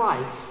in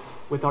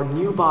Christ with our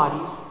new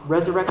bodies,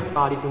 resurrected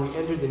bodies, and we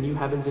enter the new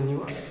heavens and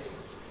new earth.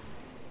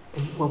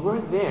 And when we're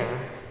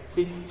there,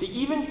 see,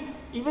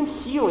 even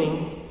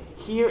healing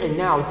here and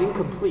now is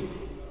incomplete.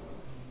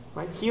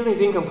 Right? Healing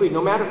is incomplete.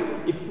 No matter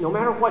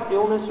what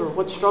illness or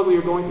what struggle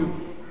you're going through,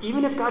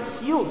 even if God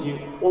heals you,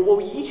 well,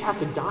 we each have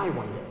to die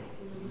one day.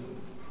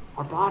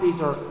 Our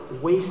bodies are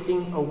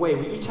wasting away.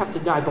 We each have to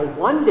die. But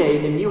one day,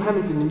 in the new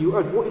heavens and the new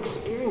earth, we'll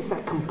experience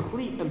that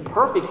complete and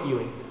perfect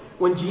healing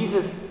when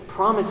Jesus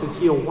promises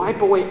he'll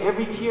wipe away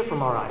every tear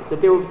from our eyes,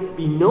 that there will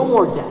be no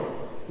more death,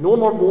 no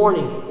more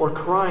mourning or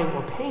crying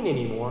or pain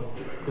anymore,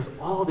 because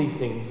all these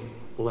things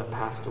will have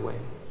passed away.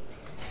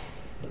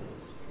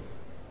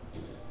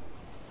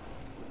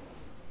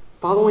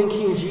 Following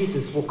King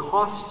Jesus will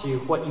cost you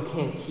what you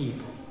can't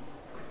keep,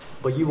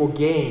 but you will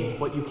gain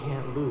what you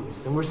can't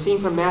lose. And we're seeing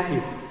from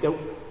Matthew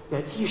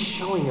that he's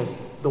showing us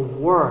the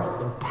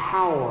worth and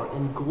power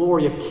and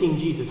glory of King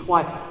Jesus,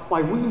 why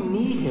we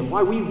need him,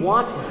 why we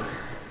want him,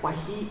 why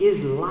he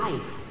is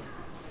life.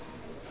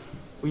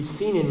 We've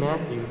seen in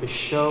Matthew the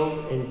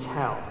show and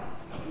tell.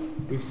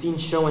 We've seen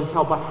show and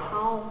tell, but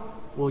how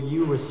will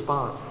you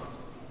respond?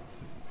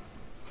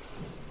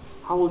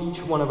 How will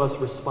each one of us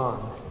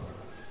respond?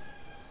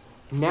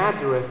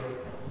 Nazareth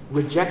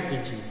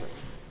rejected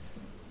Jesus.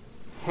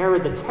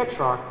 Herod the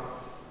Tetrarch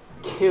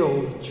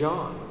killed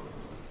John.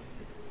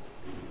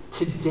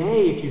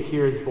 Today, if you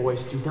hear his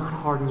voice, do not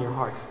harden your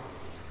hearts.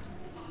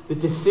 The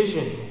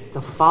decision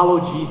to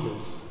follow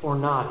Jesus or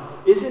not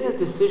isn't a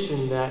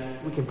decision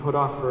that we can put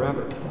off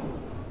forever.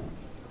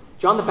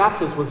 John the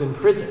Baptist was in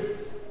prison.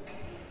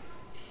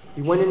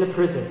 He went into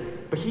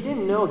prison, but he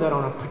didn't know that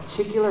on a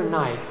particular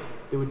night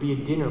there would be a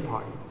dinner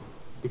party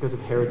because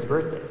of Herod's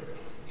birthday.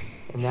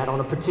 And that on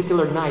a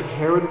particular night,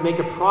 Herod would make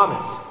a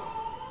promise.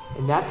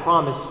 And that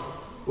promise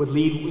would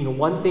lead,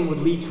 one thing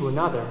would lead to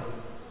another,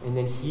 and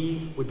then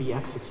he would be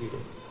executed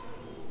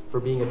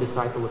for being a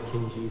disciple of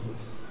King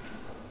Jesus.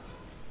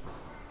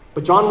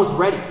 But John was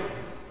ready.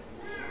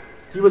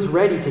 He was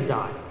ready to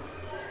die.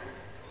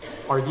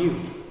 Are you?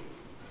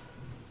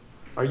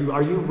 Are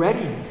you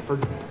ready for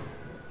death?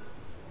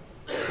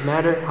 Doesn't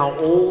matter how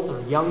old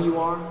or young you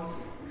are.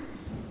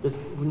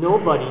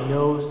 Nobody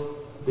knows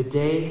the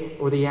day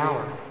or the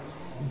hour.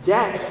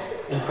 Death,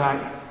 in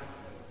fact,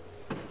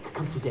 could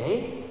come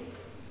today,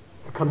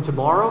 could come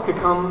tomorrow, could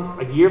come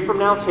a year from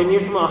now, 10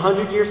 years from now,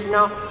 100 years from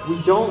now.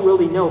 We don't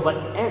really know,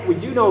 but we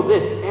do know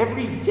this.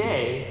 Every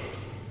day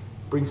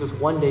brings us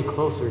one day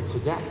closer to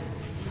death.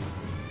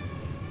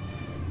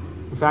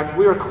 In fact,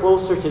 we are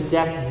closer to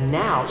death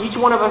now. Each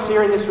one of us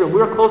here in this room,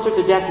 we are closer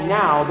to death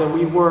now than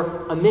we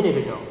were a minute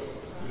ago,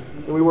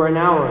 than we were an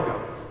hour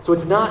ago. So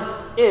it's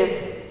not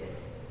if,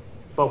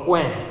 but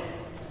when.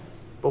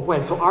 But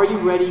when? So are you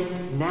ready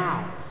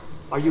now?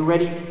 Are you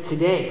ready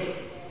today?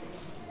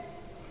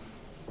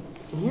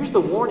 And here's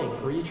the warning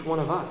for each one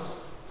of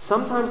us.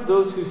 Sometimes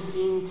those who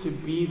seem to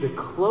be the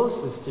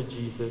closest to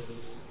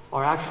Jesus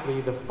are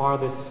actually the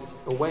farthest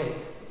away.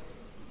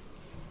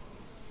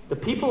 The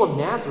people of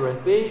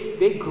Nazareth,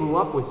 they grew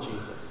up with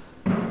Jesus.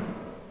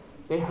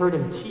 They heard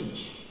him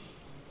teach.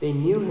 They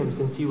knew him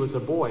since he was a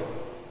boy.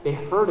 They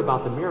heard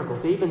about the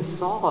miracles. They even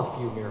saw a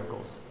few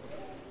miracles.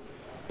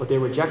 But they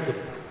rejected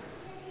him.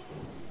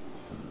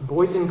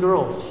 Boys and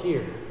girls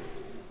here,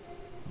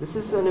 this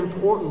is an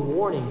important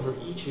warning for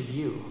each of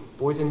you.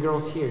 Boys and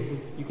girls here,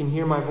 you can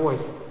hear my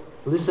voice.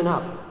 Listen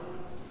up.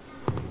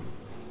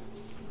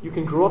 You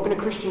can grow up in a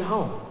Christian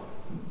home.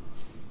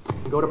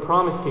 You can go to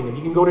Promise Kingdom.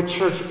 You can go to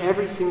church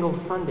every single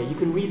Sunday. You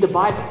can read the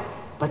Bible.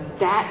 But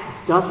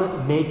that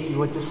doesn't make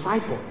you a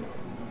disciple.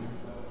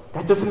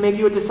 That doesn't make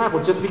you a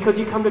disciple. Just because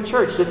you come to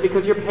church, just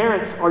because your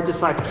parents are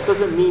disciples,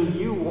 doesn't mean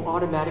you will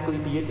automatically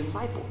be a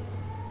disciple.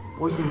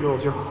 Boys and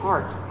girls, your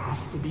heart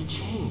has to be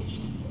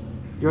changed.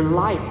 Your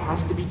life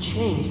has to be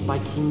changed by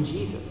King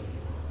Jesus.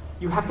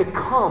 You have to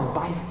come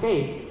by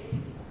faith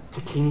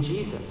to King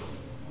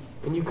Jesus.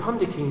 And you come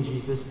to King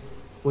Jesus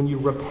when you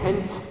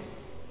repent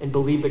and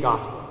believe the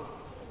gospel.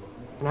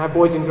 Can I have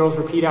boys and girls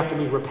repeat after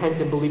me? Repent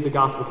and believe the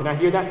gospel. Can I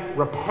hear that?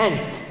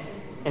 Repent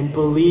and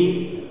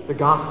believe the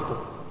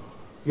gospel.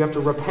 You have to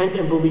repent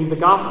and believe the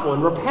gospel.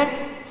 And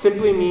repent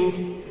simply means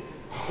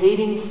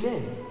hating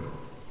sin.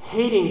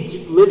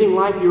 Hating living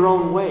life your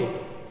own way.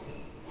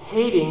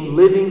 Hating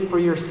living for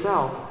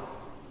yourself.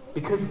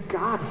 Because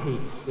God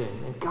hates sin.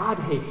 And God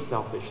hates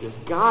selfishness.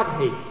 God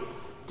hates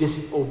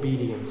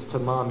disobedience to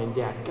mom and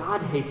dad.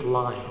 God hates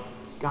lying.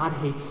 God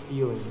hates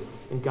stealing.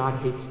 And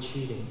God hates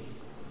cheating.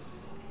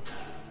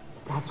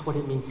 That's what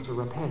it means to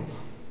repent.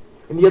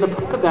 And the other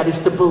part of that is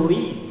to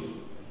believe.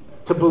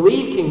 To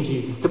believe King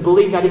Jesus. To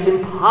believe that it's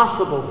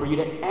impossible for you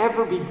to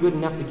ever be good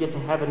enough to get to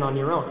heaven on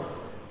your own.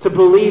 To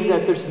believe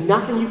that there's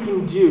nothing you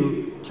can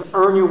do to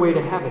earn your way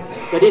to heaven.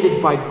 That it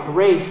is by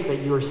grace that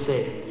you are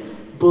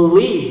saved.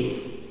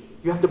 Believe.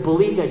 You have to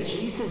believe that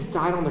Jesus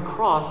died on the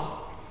cross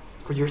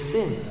for your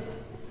sins.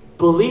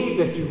 Believe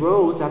that he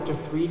rose after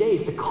 3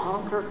 days to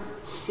conquer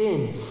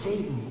sin,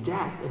 Satan,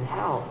 death, and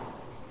hell.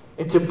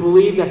 And to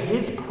believe that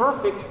his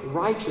perfect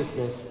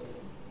righteousness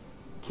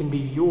can be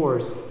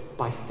yours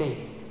by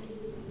faith.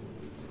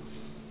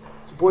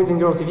 So boys and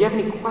girls, if you have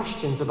any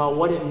questions about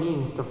what it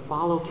means to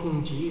follow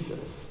King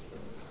Jesus,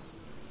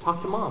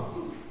 talk to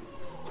mom.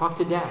 Talk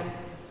to dad.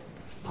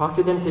 Talk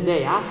to them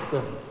today. Ask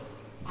them,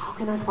 how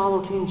can I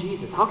follow King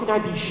Jesus? How can I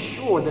be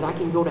sure that I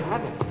can go to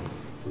heaven?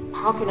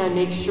 How can I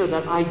make sure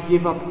that I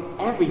give up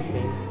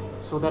everything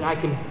so that I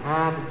can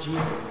have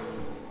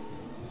Jesus?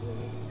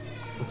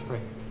 Let's pray.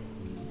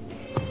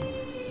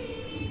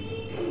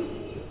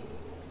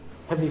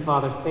 Heavenly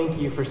Father, thank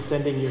you for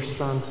sending your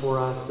Son for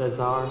us as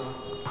our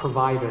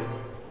provider,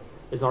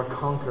 as our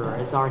conqueror,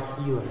 as our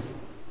healer,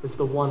 as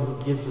the one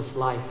who gives us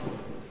life.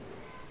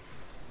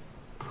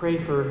 Pray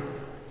for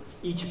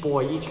each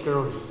boy, each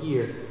girl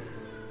here,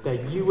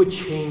 that you would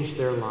change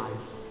their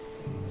lives.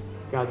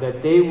 God,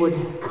 that they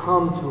would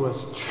come to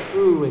us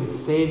true and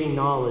saving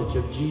knowledge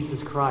of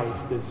Jesus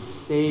Christ as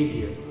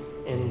Savior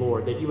and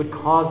Lord, that you would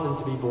cause them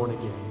to be born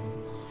again.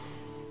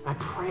 I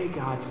pray,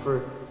 God,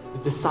 for the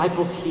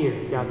disciples here,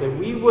 God, that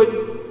we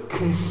would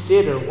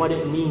consider what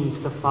it means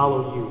to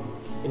follow you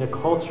in a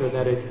culture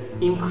that is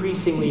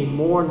increasingly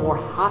more and more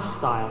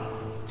hostile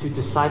to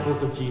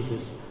disciples of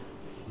Jesus.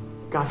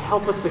 God,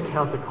 help us to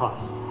count the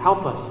cost.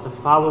 Help us to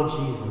follow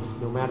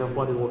Jesus no matter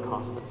what it will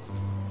cost us.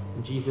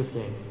 In Jesus'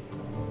 name.